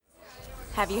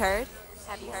Have you heard?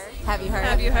 Have you heard? Have you heard?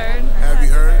 Have you heard? Have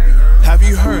you heard? Have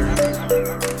you heard?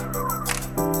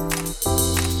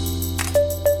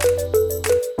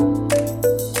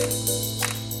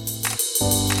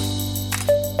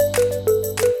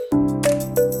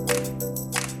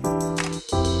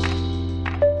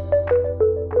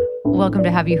 Welcome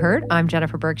to Have You Heard? I'm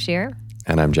Jennifer Berkshire.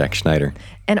 And I'm Jack Schneider.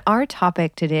 And our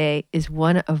topic today is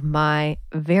one of my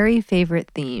very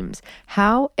favorite themes,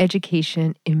 how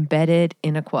education embedded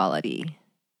inequality.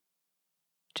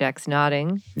 Jack's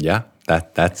nodding. Yeah,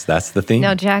 that's the theme.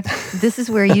 Now, Jack, this is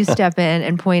where you step in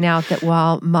and point out that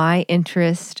while my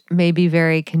interest may be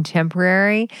very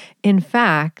contemporary, in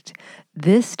fact,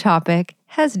 this topic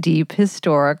has deep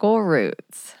historical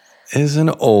roots. Is an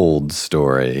old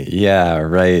story. Yeah,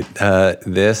 right.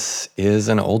 This is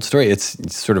an old story. It's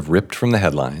sort of ripped from the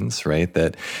headlines, right?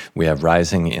 That we have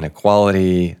rising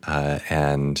inequality,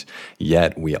 and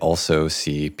yet we also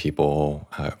see people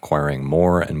acquiring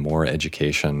more and more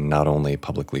education, not only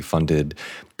publicly funded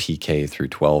PK through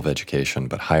 12 education,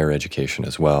 but higher education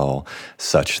as well,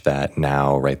 such that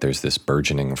now, right, there's this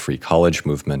burgeoning free college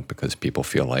movement because people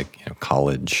feel like,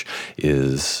 college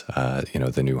is,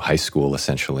 the new high school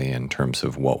essentially in terms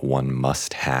of what one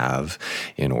must have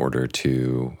in order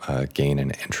to gain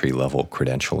an entry-level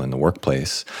credential in the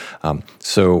workplace.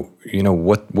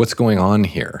 What's going on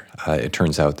here? It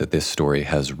turns out that this story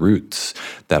has roots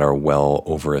that are well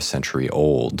over a century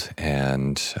old,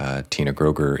 and Tina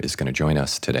Groger is going to join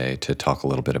us today to talk a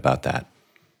little bit about that.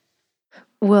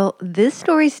 Well, this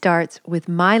story starts with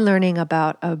my learning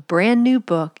about a brand new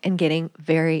book and getting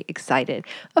very excited.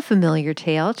 A familiar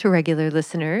tale to regular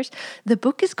listeners. The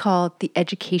book is called The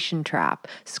Education Trap: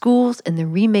 Schools and the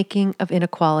Remaking of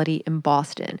Inequality in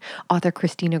Boston. Author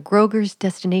Christina Groger's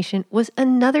destination was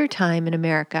another time in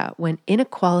America when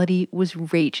inequality was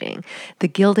raging, the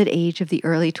Gilded Age of the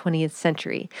early 20th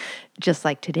century. Just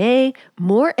like today,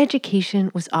 more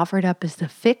education was offered up as the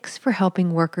fix for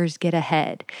helping workers get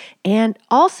ahead. And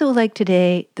also like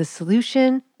today, the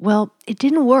solution, well, it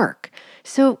didn't work.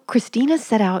 So Christina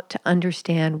set out to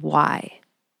understand why.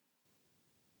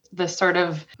 The sort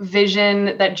of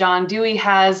vision that John Dewey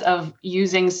has of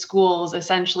using schools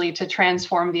essentially to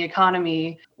transform the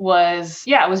economy was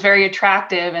very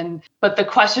attractive. But the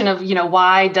question of,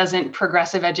 why doesn't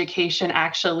progressive education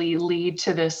actually lead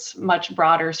to this much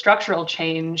broader structural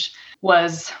change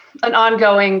was an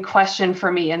ongoing question for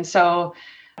me. And so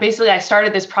basically I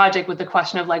started this project with the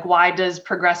question of why does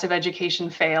progressive education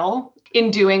fail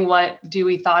in doing what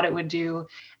Dewey thought it would do?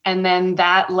 And then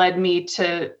that led me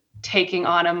to taking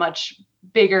on a much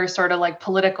bigger sort of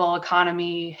political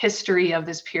economy history of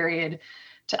this period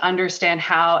to understand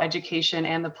how education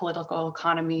and the political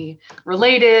economy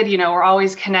related, we're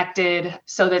always connected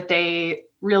so that they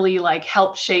really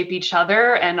help shape each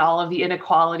other, and all of the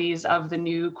inequalities of the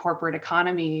new corporate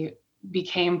economy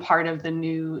became part of the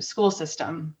new school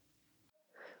system.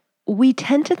 We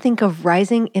tend to think of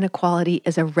rising inequality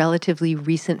as a relatively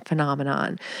recent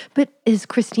phenomenon. But as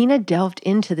Christina delved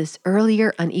into this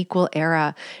earlier unequal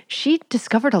era, she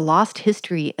discovered a lost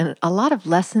history and a lot of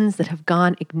lessons that have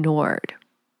gone ignored.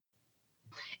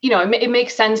 It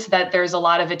makes sense that there's a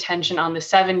lot of attention on the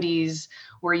 70s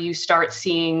where you start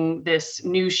seeing this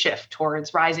new shift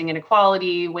towards rising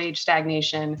inequality, wage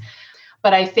stagnation.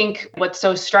 But I think what's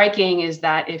so striking is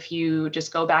that if you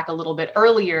just go back a little bit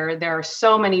earlier, there are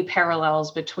so many parallels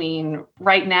between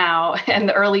right now and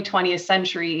the early 20th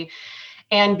century.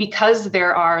 And because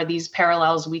there are these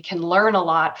parallels, we can learn a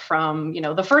lot from,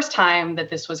 the first time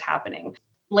that this was happening.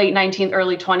 Late 19th,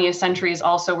 early 20th century is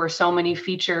also where so many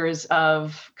features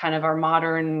of kind of our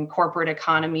modern corporate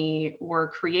economy were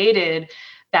created,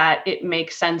 that it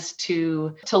makes sense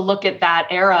to look at that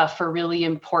era for really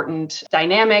important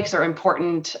dynamics or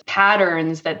important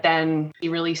patterns that then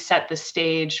really set the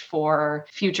stage for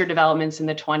future developments in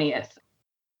the 20th.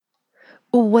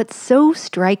 What's so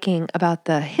striking about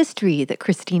the history that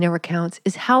Christina recounts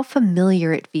is how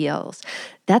familiar it feels.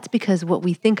 That's because what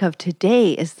we think of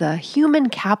today is the human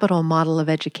capital model of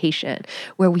education,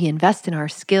 where we invest in our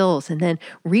skills and then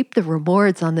reap the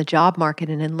rewards on the job market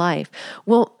and in life.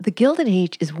 Well, the Gilded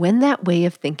Age is when that way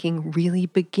of thinking really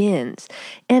begins.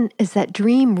 And as that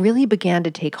dream really began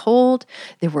to take hold,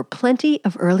 there were plenty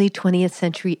of early 20th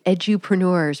century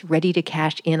edupreneurs ready to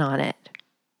cash in on it.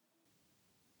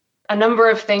 A number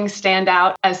of things stand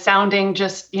out as sounding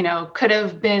just, could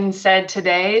have been said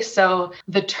today. So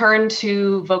the turn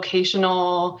to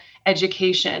vocational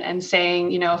education and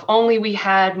saying, if only we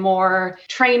had more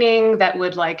training that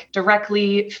would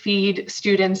directly feed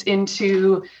students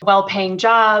into well-paying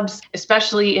jobs,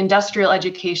 especially industrial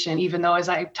education, even though, as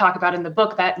I talk about in the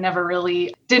book, that never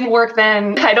really didn't work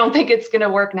then. I don't think it's going to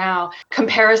work now.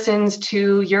 Comparisons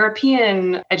to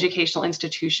European educational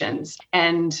institutions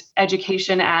and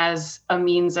education as a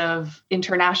means of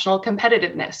international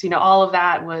competitiveness. All of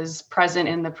that was present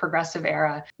in the progressive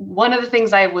era. One of the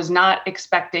things I was not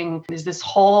expecting is this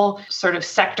whole sort of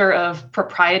sector of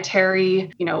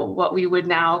proprietary, what we would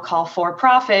now call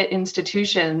for-profit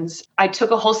institutions. I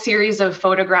took a whole series of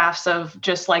photographs of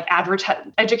just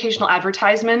educational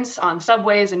advertisements on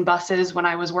subways and buses when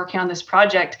I was working on this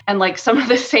project. And some of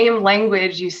the same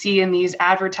language you see in these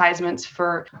advertisements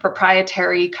for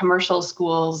proprietary commercial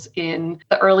schools in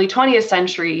the early 20th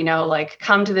century,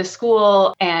 come to this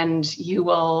school and you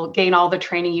will gain all the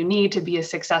training you need to be a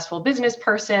successful business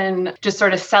person, just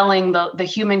sort of selling the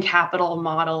human capital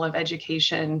model of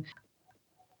education.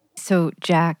 So,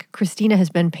 Jack, Christina has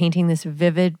been painting this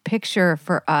vivid picture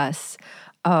for us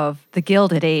of the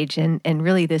Gilded Age and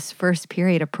really this first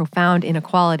period of profound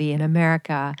inequality in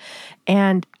America.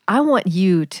 And I want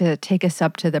you to take us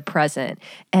up to the present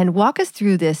and walk us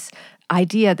through this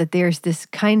idea that there's this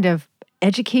kind of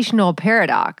educational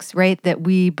paradox, right? That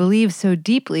we believe so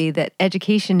deeply that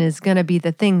education is going to be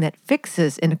the thing that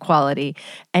fixes inequality,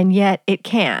 and yet it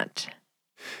can't.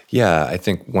 Yeah, I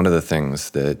think one of the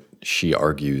things that she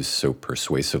argues so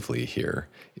persuasively here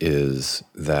is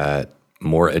that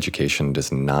more education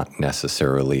does not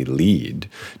necessarily lead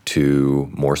to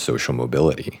more social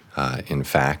mobility. In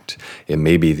fact, it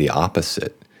may be the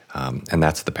opposite. And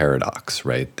that's the paradox,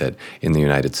 right? That in the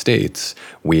United States,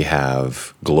 we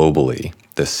have globally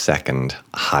the second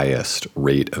highest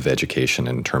rate of education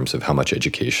in terms of how much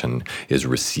education is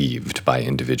received by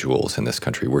individuals in this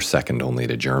country. We're second only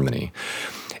to Germany.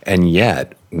 And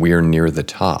yet, we're near the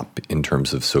top in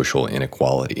terms of social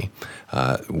inequality.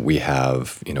 We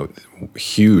have,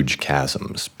 huge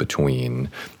chasms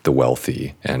between the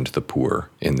wealthy and the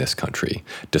poor in this country,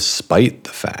 despite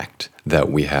the fact that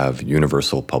we have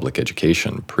universal public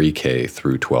education, pre-K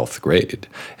through 12th grade,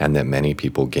 and that many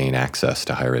people gain access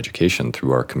to higher education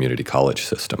through our community college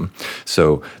system.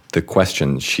 So the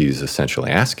question she's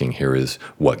essentially asking here is,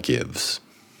 what gives?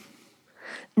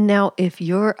 Now, if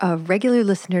you're a regular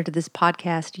listener to this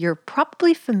podcast, you're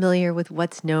probably familiar with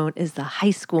what's known as the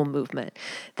high school movement.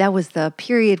 That was the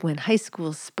period when high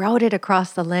schools sprouted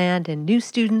across the land and new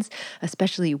students,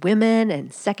 especially women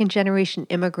and second-generation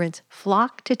immigrants,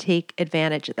 flocked to take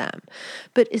advantage of them.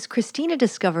 But as Christina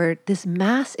discovered, this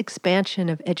mass expansion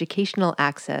of educational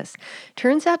access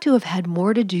turns out to have had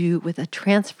more to do with a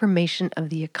transformation of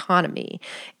the economy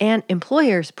and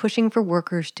employers pushing for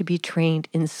workers to be trained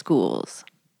in schools.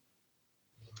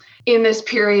 In this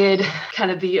period,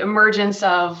 kind of the emergence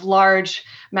of large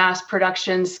mass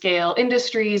production scale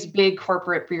industries, big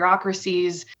corporate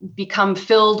bureaucracies become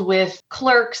filled with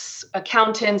clerks,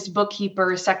 accountants,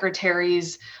 bookkeepers,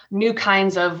 secretaries, new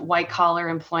kinds of white collar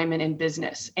employment in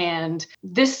business. And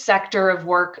this sector of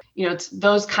work,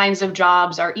 those kinds of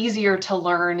jobs are easier to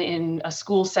learn in a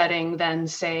school setting than,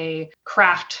 say,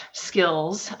 craft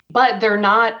skills, but they're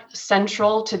not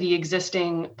central to the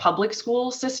existing public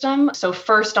school system. So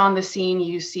first on the scene,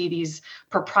 you see these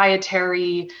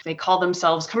proprietary, they call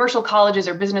themselves commercial colleges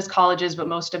or business colleges, but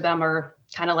most of them are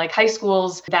kind of like high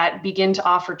schools that begin to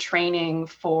offer training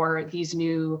for these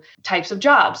new types of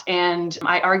jobs. And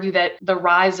I argue that the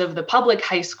rise of the public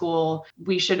high school,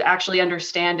 we should actually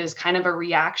understand as kind of a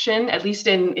reaction, at least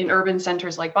in urban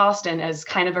centers like Boston, as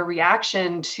kind of a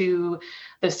reaction to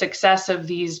the success of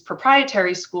these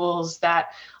proprietary schools that,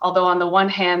 although on the one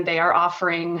hand, they are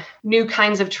offering new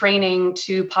kinds of training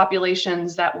to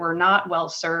populations that were not well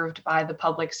served by the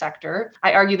public sector,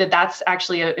 I argue that that's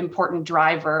actually an important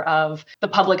driver of the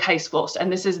public high schools.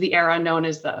 And this is the era known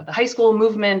as the high school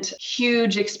movement,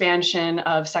 huge expansion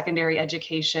of secondary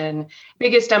education.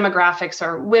 Biggest demographics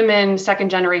are women, second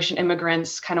generation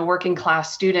immigrants, kind of working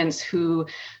class students who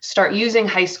start using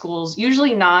high schools,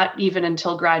 usually not even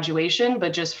until graduation,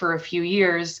 but just for a few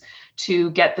years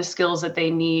to get the skills that they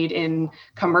need in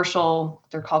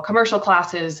they're called commercial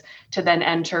classes, to then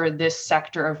enter this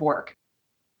sector of work.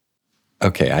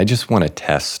 Okay, I just want to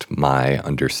test my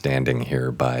understanding here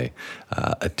by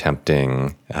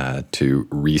attempting to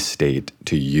restate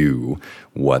to you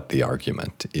what the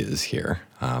argument is here.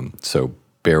 So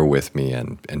bear with me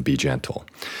and be gentle.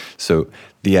 So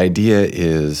the idea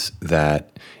is that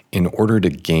in order to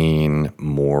gain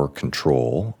more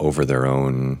control over their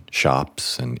own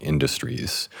shops and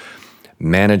industries,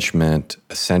 management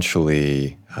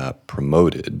essentially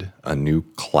promoted a new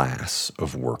class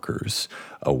of workers,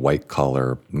 a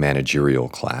white-collar managerial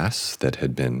class that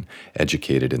had been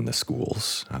educated in the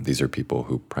schools. These are people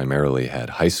who primarily had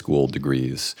high school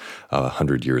degrees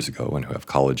 100 years ago and who have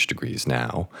college degrees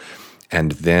now,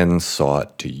 and then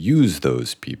sought to use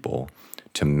those people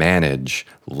to manage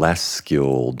less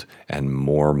skilled and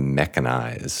more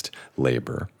mechanized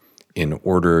labor in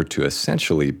order to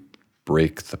essentially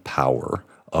break the power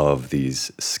of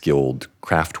these skilled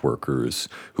craft workers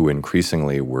who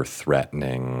increasingly were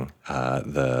threatening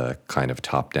the kind of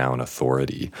top-down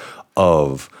authority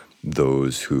of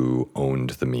those who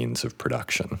owned the means of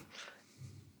production.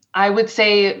 I would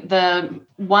say the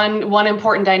one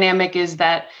important dynamic is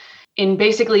that in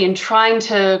trying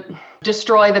to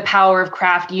destroy the power of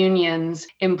craft unions,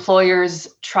 employers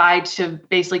try to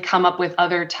basically come up with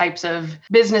other types of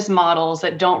business models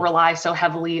that don't rely so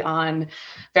heavily on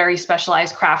very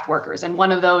specialized craft workers. And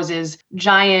one of those is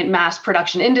giant mass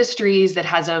production industries that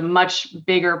has a much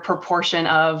bigger proportion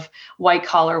of white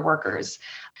collar workers.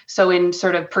 So in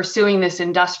sort of pursuing this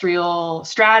industrial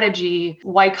strategy,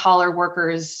 white collar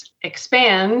workers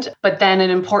expand, but then an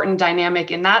important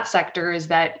dynamic in that sector is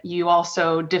that you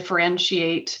also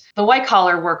differentiate the white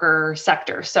collar worker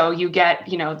sector. So you get,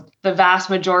 the vast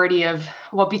majority of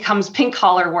what becomes pink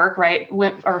collar work, right,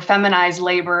 or feminized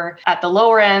labor at the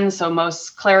lower end. So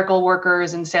most clerical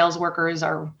workers and sales workers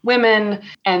are women.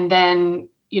 And then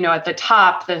at the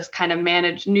top, this kind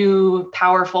of new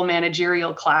powerful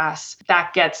managerial class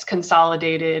that gets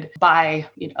consolidated by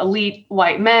elite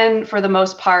white men for the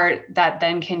most part that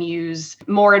then can use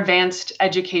more advanced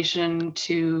education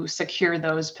to secure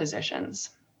those positions.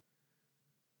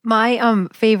 My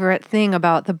favorite thing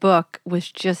about the book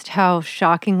was just how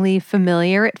shockingly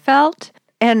familiar it felt.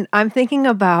 And I'm thinking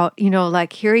about,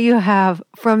 here you have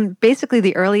from basically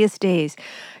the earliest days,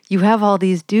 you have all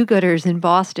these do-gooders in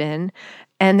Boston.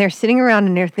 And they're sitting around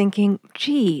and they're thinking,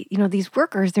 gee, these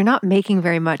workers, they're not making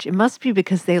very much. It must be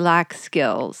because they lack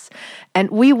skills. And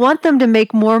we want them to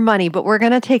make more money, but we're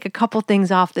going to take a couple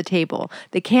things off the table.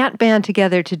 They can't band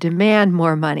together to demand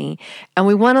more money. And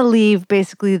we want to leave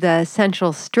basically the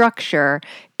essential structure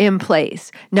in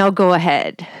place. Now go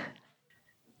ahead.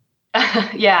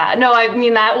 Yeah, no, I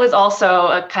mean, that was also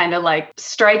a kind of like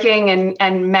striking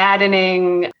and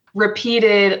maddening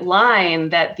repeated line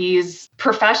that these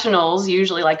professionals,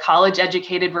 usually like college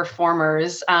educated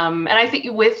reformers, and I think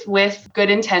with good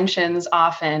intentions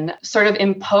often, sort of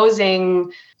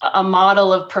imposing a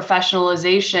model of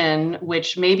professionalization,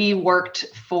 which maybe worked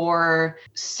for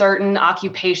certain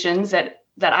occupations that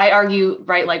I argue,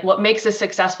 right, like what makes a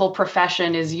successful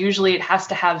profession is usually it has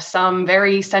to have some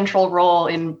very central role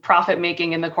in profit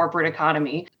making in the corporate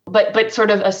economy. But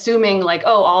sort of assuming like,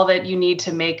 oh, all that you need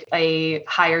to make a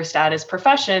higher status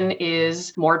profession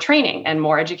is more training and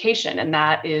more education. And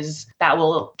that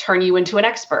will turn you into an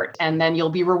expert. And then you'll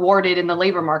be rewarded in the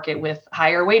labor market with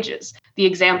higher wages. The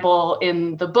example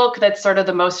in the book that's sort of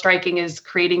the most striking is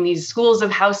creating these schools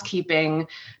of housekeeping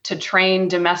to train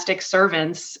domestic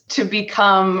servants to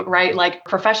become, right, like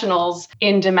professionals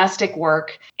in domestic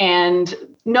work. And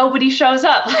nobody shows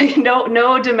up. Like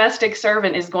no domestic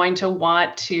servant is going to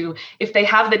want to, if they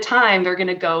have the time, they're going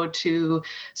to go to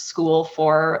school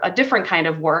for a different kind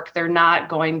of work. They're not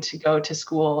going to go to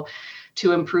school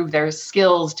to improve their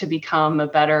skills to become a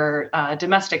better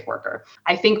domestic worker.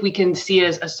 I think we can see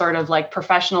as a sort of like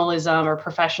professionalism or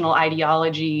professional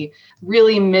ideology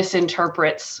really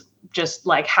misinterprets just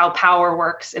like how power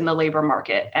works in the labor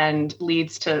market and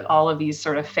leads to all of these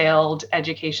sort of failed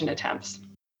education attempts.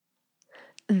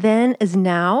 Then, as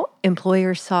now,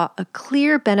 employers saw a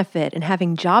clear benefit in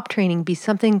having job training be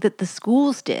something that the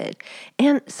schools did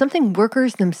and something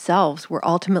workers themselves were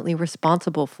ultimately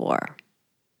responsible for.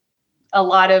 A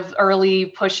lot of early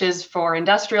pushes for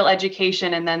industrial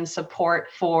education and then support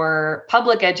for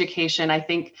public education, I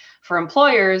think, for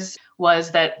employers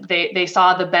was that they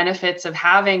saw the benefits of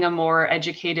having a more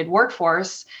educated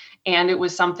workforce. And it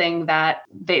was something that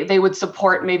they would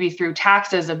support maybe through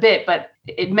taxes a bit, but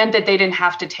it meant that they didn't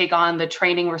have to take on the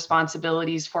training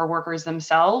responsibilities for workers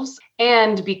themselves.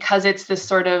 And because it's this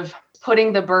sort of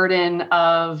putting the burden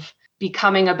of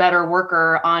becoming a better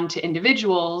worker onto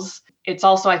individuals, it's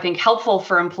also, I think, helpful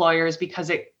for employers because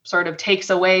it sort of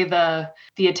takes away the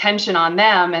attention on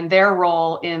them and their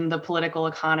role in the political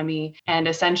economy, and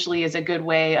essentially is a good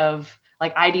way of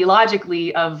like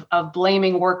ideologically of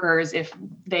blaming workers if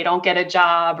they don't get a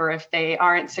job or if they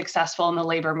aren't successful in the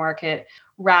labor market,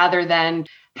 rather than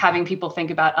having people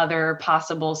think about other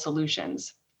possible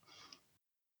solutions.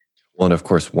 Well, and of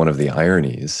course, one of the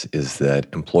ironies is that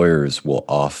employers will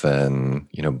often,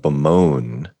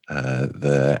 bemoan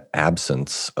the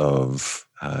absence of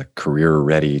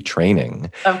career-ready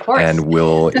training, Of course. and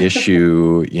will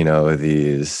issue,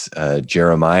 these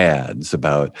Jeremiads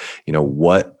about,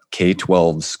 what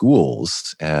K-12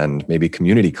 schools and maybe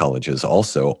community colleges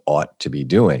also ought to be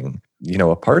doing.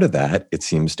 A part of that, it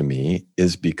seems to me,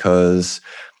 is because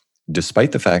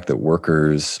despite the fact that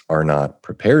workers are not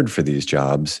prepared for these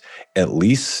jobs, at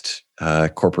least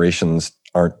corporations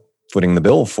aren't footing the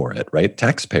bill for it, right?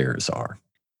 Taxpayers are.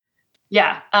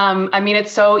 Yeah.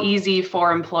 It's so easy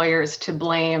for employers to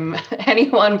blame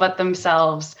anyone but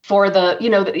themselves for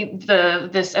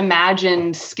this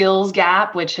imagined skills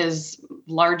gap, which has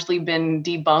largely been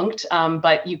debunked.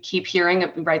 But you keep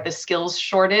hearing, right, the skills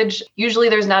shortage. Usually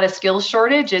there's not a skills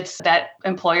shortage. It's that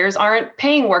employers aren't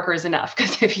paying workers enough,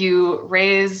 because if you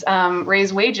raise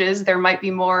wages, there might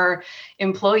be more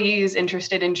employees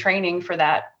interested in training for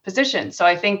that position. So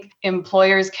I think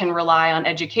employers can rely on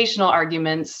educational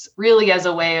arguments really as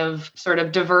a way of sort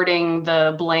of diverting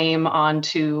the blame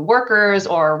onto workers,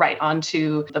 or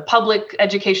onto the public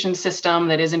education system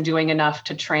that isn't doing enough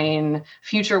to train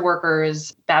future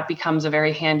workers. That becomes a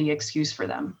very handy excuse for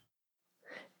them.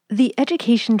 The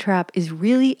Education Trap is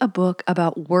really a book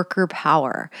about worker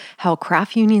power, how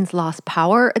craft unions lost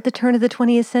power at the turn of the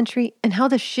 20th century, and how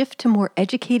the shift to more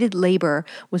educated labor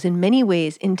was in many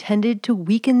ways intended to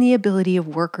weaken the ability of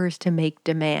workers to make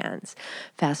demands.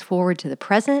 Fast forward to the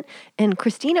present, and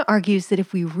Christina argues that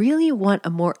if we really want a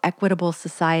more equitable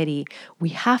society, we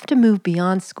have to move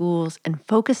beyond schools and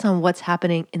focus on what's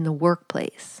happening in the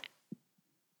workplace.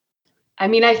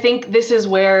 I think this is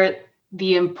where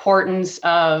the importance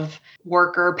of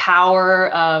worker power,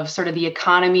 of sort of the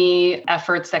economy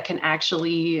efforts that can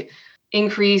actually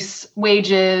increase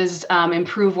wages,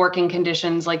 improve working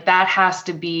conditions, like that has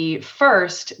to be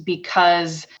first,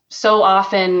 because so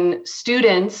often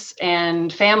students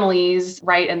and families,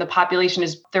 and the population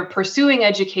they're pursuing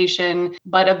education,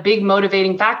 but a big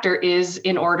motivating factor is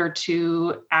in order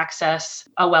to access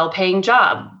a well-paying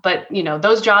job. But,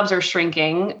 those jobs are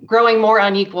shrinking, growing more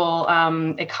unequal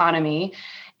economy,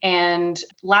 and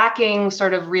lacking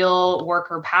sort of real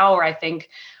worker power. I think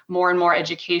more and more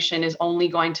education is only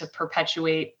going to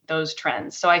perpetuate those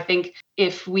trends. So I think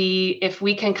if we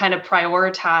can kind of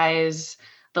prioritize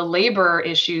the labor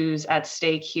issues at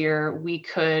stake here, we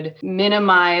could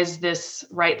minimize this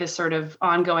sort of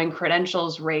ongoing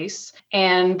credentials race.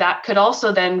 And that could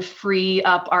also then free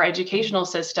up our educational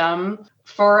system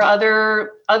for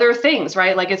other things,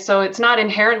 right? It's not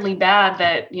inherently bad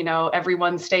that,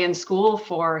 everyone stay in school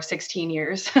for 16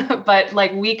 years, but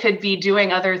we could be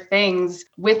doing other things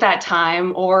with that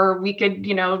time, or we could,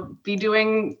 be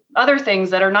doing other things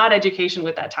that are not education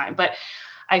with that time. But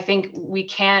I think we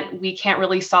can't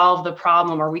really solve the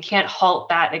problem, or we can't halt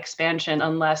that expansion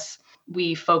unless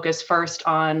we focus first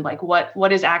on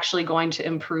what is actually going to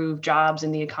improve jobs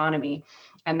in the economy.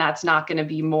 And that's not going to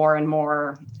be more and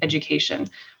more education.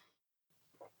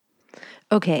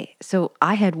 Okay, so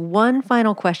I had one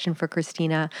final question for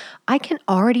Christina. I can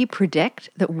already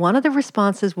predict that one of the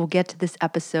responses we'll get to this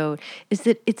episode is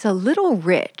that it's a little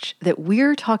rich that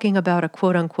we're talking about a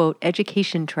quote-unquote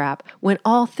education trap when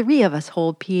all three of us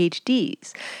hold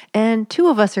PhDs, and two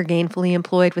of us are gainfully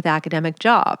employed with academic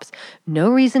jobs.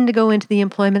 No reason to go into the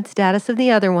employment status of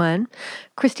the other one.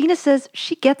 Christina says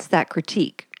she gets that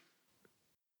critique.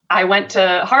 I went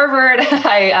to Harvard.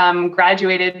 I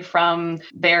graduated from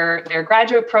their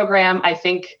graduate program. I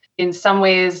think in some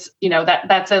ways,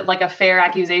 that's a fair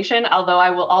accusation. Although I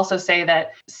will also say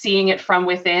that seeing it from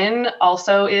within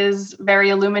also is very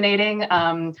illuminating,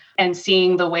 and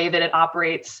seeing the way that it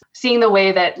operates, seeing the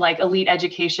way that elite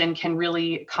education can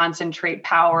really concentrate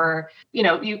power.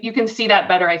 You can see that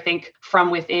better, I think,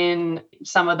 from within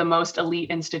some of the most elite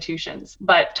institutions.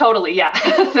 But totally, yeah,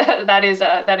 that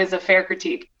is a fair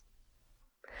critique.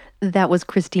 That was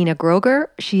Christina Groger.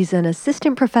 She's an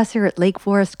assistant professor at Lake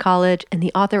Forest College and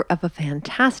the author of a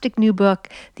fantastic new book,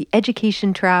 The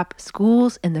Education Trap: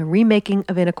 Schools and the Remaking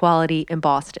of Inequality in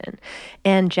Boston.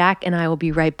 And Jack and I will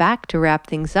be right back to wrap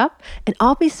things up, and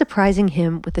I'll be surprising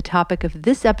him with the topic of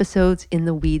this episode's In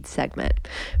the Weeds segment.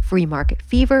 Free market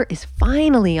fever is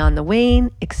finally on the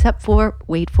wane, except for,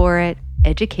 wait for it,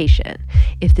 education.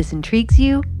 If this intrigues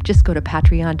you, just go to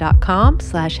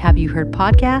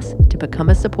patreon.com/haveyouheardpodcast to become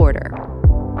a supporter.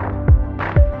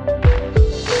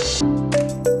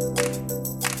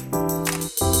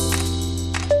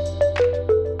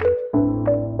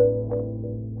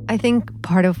 I think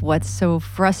part of what's so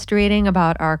frustrating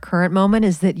about our current moment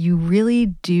is that you really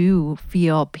do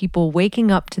feel people waking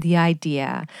up to the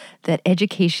idea that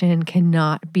education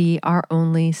cannot be our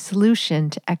only solution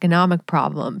to economic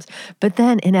problems. But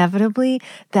then inevitably,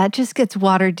 that just gets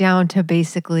watered down to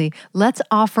basically, let's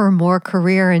offer more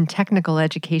career and technical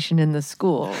education in the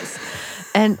schools.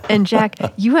 And Jack,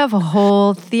 you have a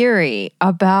whole theory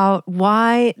about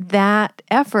why that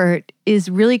effort is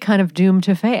really kind of doomed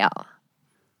to fail.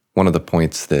 One of the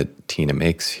points that Tina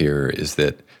makes here is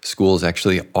that schools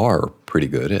actually are pretty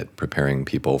good at preparing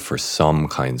people for some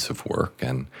kinds of work,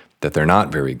 and that they're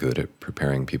not very good at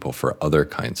preparing people for other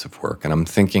kinds of work. And I'm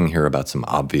thinking here about some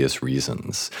obvious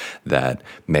reasons that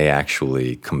may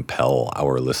actually compel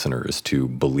our listeners to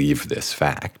believe this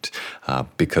fact,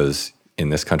 because in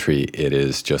this country, it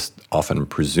is just often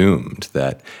presumed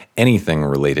that anything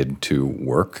related to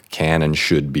work can and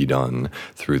should be done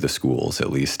through the schools, at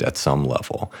least at some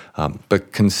level.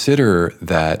 But consider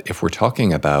that if we're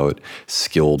talking about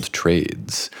skilled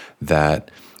trades,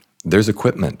 that there's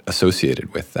equipment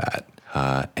associated with that.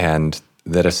 And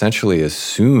that essentially as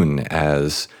soon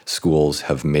as schools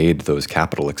have made those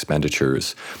capital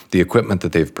expenditures, the equipment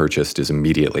that they've purchased is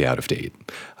immediately out of date.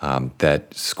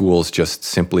 That schools just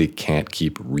simply can't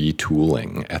keep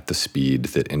retooling at the speed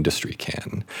that industry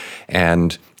can.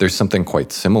 And there's something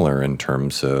quite similar in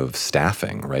terms of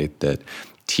staffing, right? That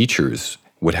teachers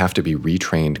would have to be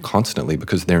retrained constantly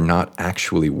because they're not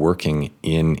actually working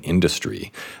in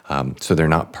industry. So they're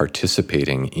not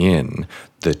participating in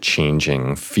the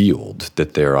changing field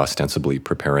that they're ostensibly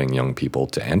preparing young people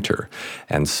to enter.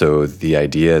 And so the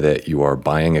idea that you are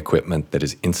buying equipment that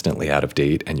is instantly out of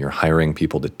date and you're hiring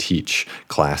people to teach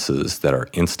classes that are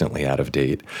instantly out of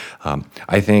date,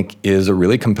 I think is a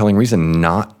really compelling reason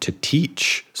not to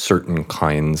teach certain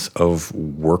kinds of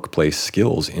workplace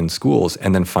skills in schools.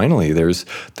 And then finally, there's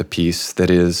the piece that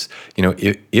is,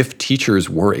 if teachers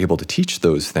were able to teach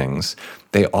those things,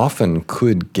 they often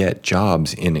could get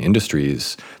jobs in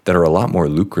industries that are a lot more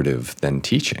lucrative than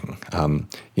teaching.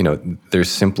 There's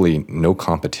simply no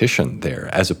competition there,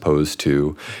 as opposed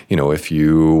to, if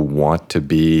you want to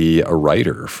be a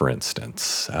writer, for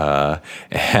instance,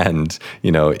 and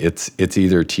it's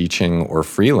either teaching or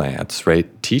freelance,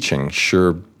 right? Teaching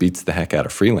sure beats the heck out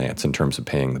of freelance in terms of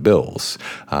paying the bills.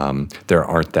 There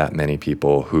aren't that many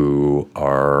people who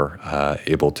are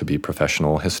able to be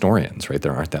professional historians, right?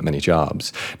 There aren't that many jobs.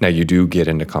 Now, you do get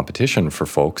into competition for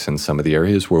folks in some of the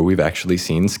areas where we've actually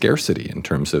seen scarcity in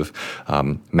terms of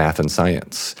math and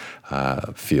science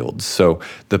fields. So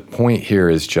the point here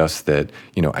is just that,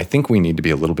 I think we need to be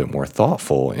a little bit more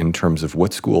thoughtful in terms of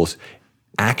what schools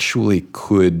actually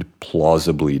could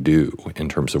plausibly do in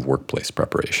terms of workplace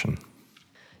preparation.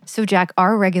 So, Jack,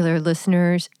 our regular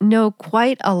listeners know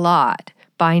quite a lot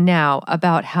by now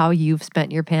about how you've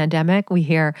spent your pandemic. We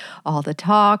hear all the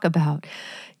talk about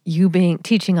you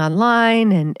teaching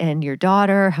online and your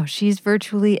daughter, how she's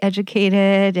virtually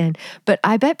educated. But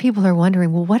I bet people are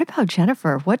wondering, well, what about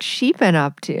Jennifer? What's she been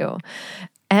up to?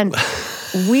 And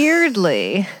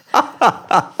weirdly,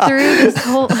 through this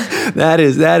whole... That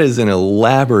is an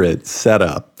elaborate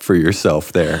setup for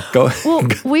yourself there.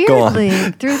 Weirdly,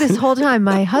 through this whole time,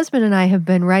 my husband and I have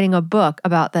been writing a book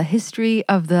about the history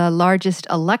of the largest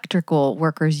electrical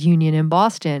workers union in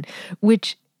Boston,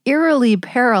 which eerily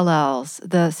parallels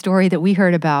the story that we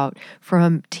heard about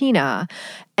from Tina,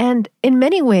 and in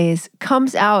many ways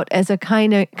comes out as a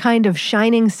kind of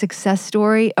shining success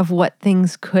story of what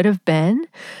things could have been.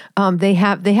 They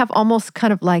have almost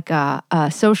kind of like a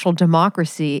social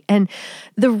democracy, and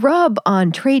the rub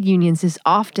on trade unions is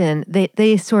often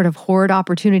they sort of hoard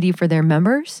opportunity for their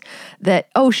members. That,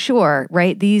 oh sure,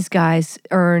 right, these guys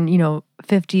earn $50,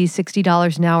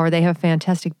 $60 an hour. They have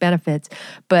fantastic benefits,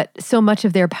 but so much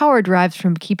of their power derives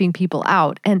from keeping people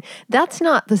out. And that's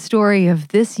not the story of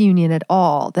this union at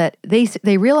all. That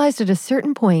they realized at a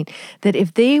certain point that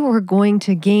if they were going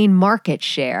to gain market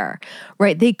share,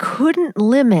 right, they couldn't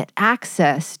limit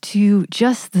access to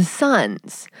just the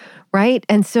sons. Right?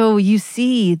 And so you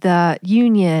see the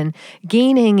union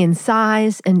gaining in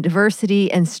size and diversity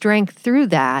and strength through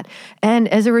that. And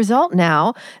as a result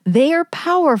now, they are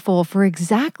powerful for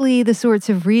exactly the sorts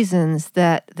of reasons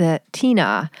that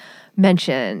Tina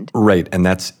mentioned. Right. And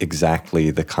that's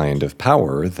exactly the kind of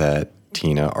power that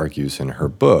Tina argues in her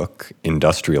book,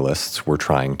 industrialists were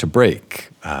trying to break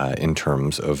in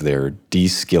terms of their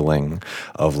de-skilling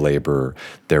of labor,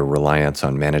 their reliance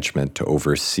on management to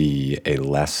oversee a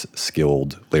less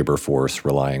skilled labor force,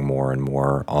 relying more and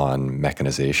more on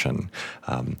mechanization.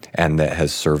 And that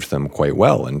has served them quite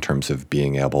well in terms of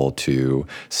being able to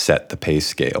set the pay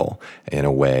scale in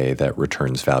a way that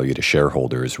returns value to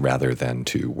shareholders rather than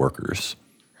to workers.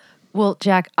 Well,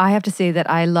 Jack, I have to say that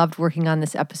I loved working on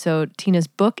this episode. Tina's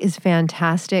book is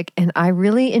fantastic, and I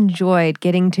really enjoyed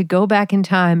getting to go back in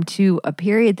time to a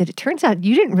period that it turns out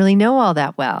you didn't really know all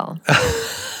that well.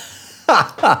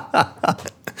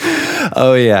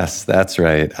 Oh, yes, that's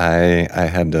right. I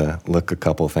had to look a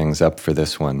couple things up for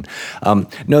this one.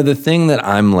 No, the thing that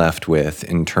I'm left with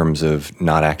in terms of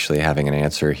not actually having an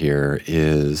answer here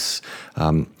is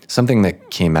something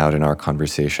that came out in our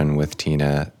conversation with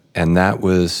Tina, and that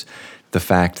was the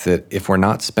fact that if we're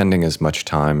not spending as much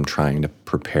time trying to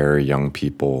prepare young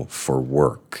people for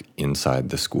work inside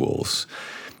the schools,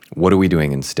 what are we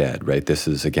doing instead, right? This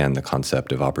is, again, the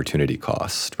concept of opportunity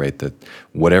cost, right? That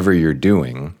whatever you're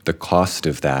doing, the cost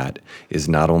of that is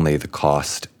not only the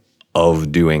cost of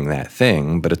doing that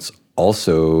thing, but it's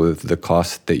also the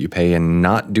cost that you pay in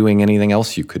not doing anything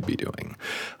else you could be doing.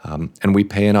 And we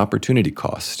pay an opportunity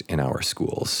cost in our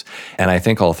schools. And I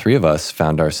think all three of us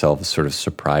found ourselves sort of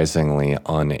surprisingly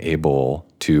unable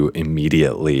to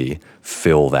immediately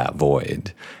fill that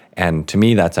void. And to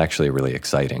me, that's actually really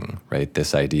exciting, right?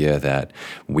 This idea that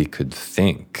we could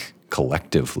think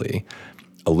collectively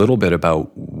a little bit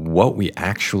about what we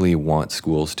actually want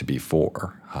schools to be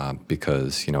for.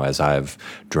 Because, you know, as I've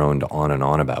droned on and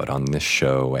on about on this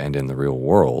show and in the real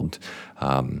world,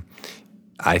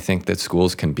 I think that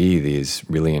schools can be these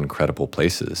really incredible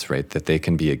places, right? That they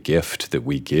can be a gift that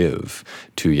we give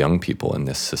to young people in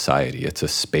this society. It's a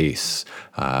space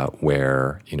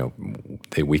where, you know,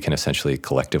 we can essentially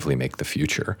collectively make the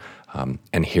future.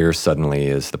 And here suddenly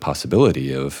is the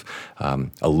possibility of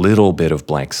a little bit of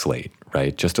blank slate,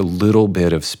 right? Just a little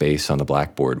bit of space on the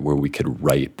blackboard where we could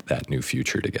write that new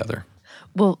future together.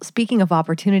 Well, speaking of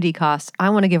opportunity costs, I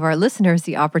want to give our listeners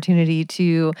the opportunity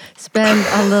to spend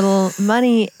a little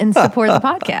money and support the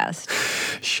podcast.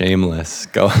 Shameless.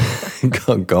 Go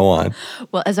on.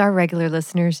 Well, as our regular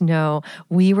listeners know,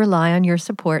 we rely on your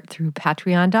support through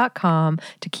patreon.com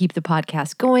to keep the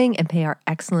podcast going and pay our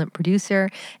excellent producer.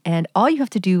 And all you have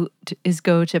to do is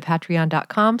go to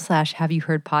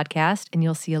patreon.com/haveyouheardpodcast, and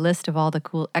you'll see a list of all the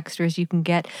cool extras you can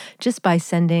get just by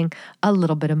sending a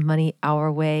little bit of money our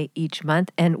way each month.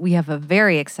 And we have a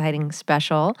very exciting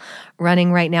special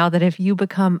running right now that if you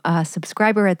become a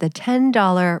subscriber at the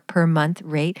 $10 per month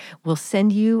rate, we'll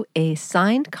send you a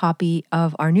signed copy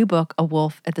of our new book, A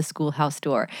Wolf at the Schoolhouse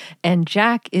Door. And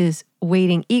Jack is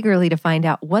waiting eagerly to find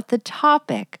out what the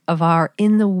topic of our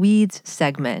In the Weeds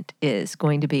segment is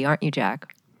going to be, aren't you,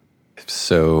 Jack?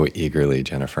 So eagerly,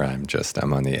 Jennifer. I'm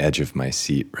on the edge of my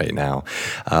seat right now.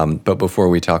 But before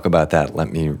we talk about that,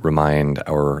 let me remind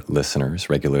our listeners,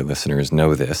 regular listeners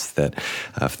know this, that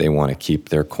if they want to keep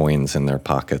their coins in their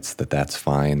pockets, that's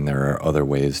fine. There are other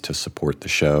ways to support the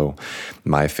show.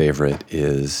 My favorite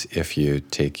is if you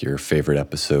take your favorite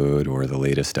episode or the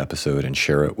latest episode and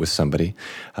share it with somebody,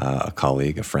 a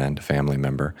colleague, a friend, a family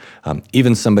member,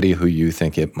 even somebody who you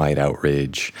think it might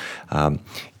outrage.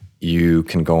 You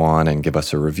can go on and give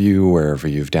us a review wherever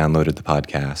you've downloaded the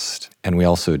podcast. And we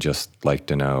also just like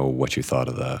to know what you thought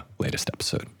of the latest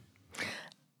episode.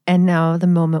 And now the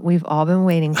moment we've all been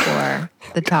waiting for,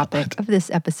 the topic of this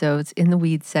episode's In the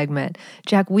Weeds segment.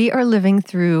 Jack, we are living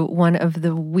through one of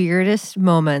the weirdest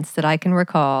moments that I can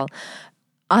recall.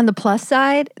 On the plus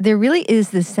side, there really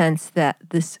is this sense that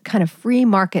this kind of free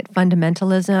market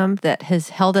fundamentalism that has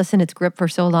held us in its grip for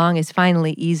so long is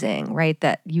finally easing, right?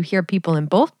 That you hear people in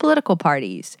both political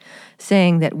parties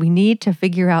saying that we need to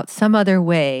figure out some other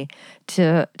way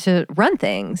to run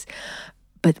things.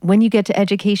 But when you get to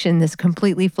education, this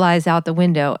completely flies out the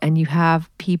window, and you have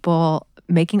people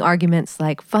making arguments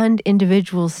like fund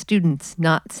individual students,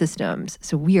 not systems.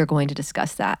 So we are going to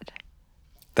discuss that.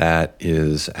 That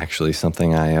is actually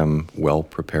something I am well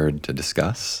prepared to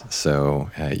discuss. So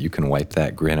you can wipe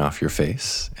that grin off your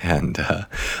face, and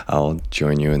I'll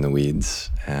join you in the weeds,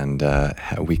 and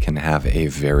we can have a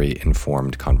very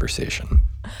informed conversation.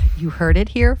 You heard it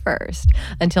here first.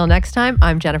 Until next time,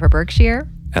 I'm Jennifer Berkshire.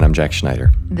 And I'm Jack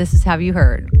Schneider. This is Have You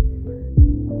Heard?